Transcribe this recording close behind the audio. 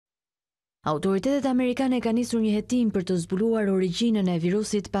Autoritetet amerikane kanë nisur një hetim për të zbuluar origjinën e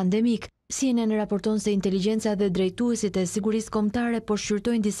virusit pandemik. CNN raporton se inteligjenca dhe drejtuesit e sigurisë kombëtare po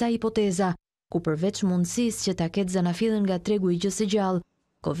shqyrtojnë disa hipoteza, ku përveç mundësisë që ta ketë zanafillën nga tregu i gjysë së gjallë,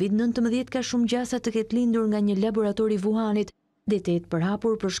 COVID-19 ka shumë gjasa të ketë lindur nga një laborator i Wuhanit dhe të jetë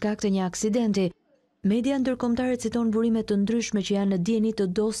përhapur për shkak të një aksidenti. Media ndërkombëtare citon burime të ndryshme që janë në dieni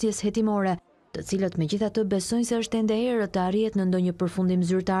të dosjes hetimore, të cilët megjithatë besojnë se është ende herët të arrihet në ndonjë përfundim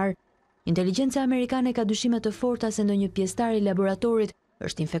zyrtar. Inteligjenca amerikane ka dyshime të forta se ndonjë pjesëtar i laboratorit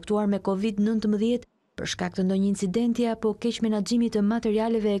është infektuar me COVID-19 për shkak të ndonjë incidenti apo keq menaxhimi të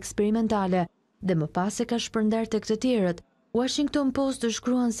materialeve eksperimentale dhe më pas e ka shpërndar tek të tjerët. Washington Post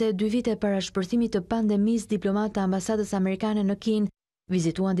shkruan se 2 vite para shpërthimit të pandemisë, diplomatë të ambasadës amerikane në Kinë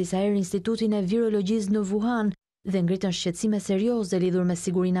vizituan disa herë Institutin e Virologjisë në Wuhan dhe ngritën shqetësime serioze lidhur me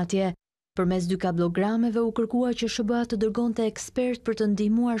sigurinë atje. Përmes 2 kablogrameve u kërkua që SHBA të dërgonte ekspert për të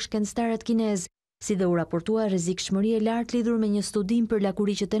ndihmuar shkencëtarët kinez, si dhe u raportua rrezikshmëri e lartë lidhur me një studim për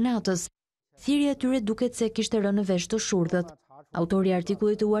lakuriqet e natës. Thirrja e tyre duket se kishte rënë në vesh të shurdhët. Autori i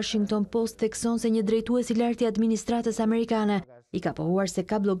artikullit të Washington Post thekson se një drejtues i lartë i administratës amerikane i ka pohuar se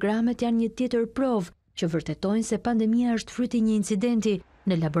kablogramet janë një tjetër provë që vërtetojnë se pandemia është fryti i një incidenti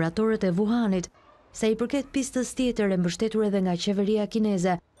në laboratorët e Wuhanit. Sa i përket pistës tjetër e mbështetur edhe nga qeveria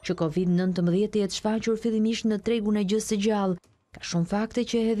kineze, që COVID-19 jetë shfaqur fillimisht në tregun e gjysë së gjallë, ka shumë fakte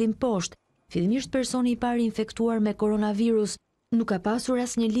që e hedhin poshtë. Fillimisht personi i parë infektuar me koronavirus nuk ka pasur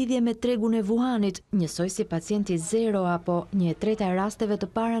asnjë lidhje me tregun e Wuhanit, njësoj si pacienti 0 apo 1/3 e rasteve të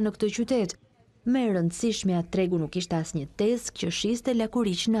para në këtë qytet. Më e rëndësishmja, tregu nuk ishte asnjë tezë që shiste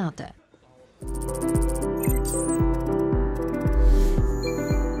lakuriq nate.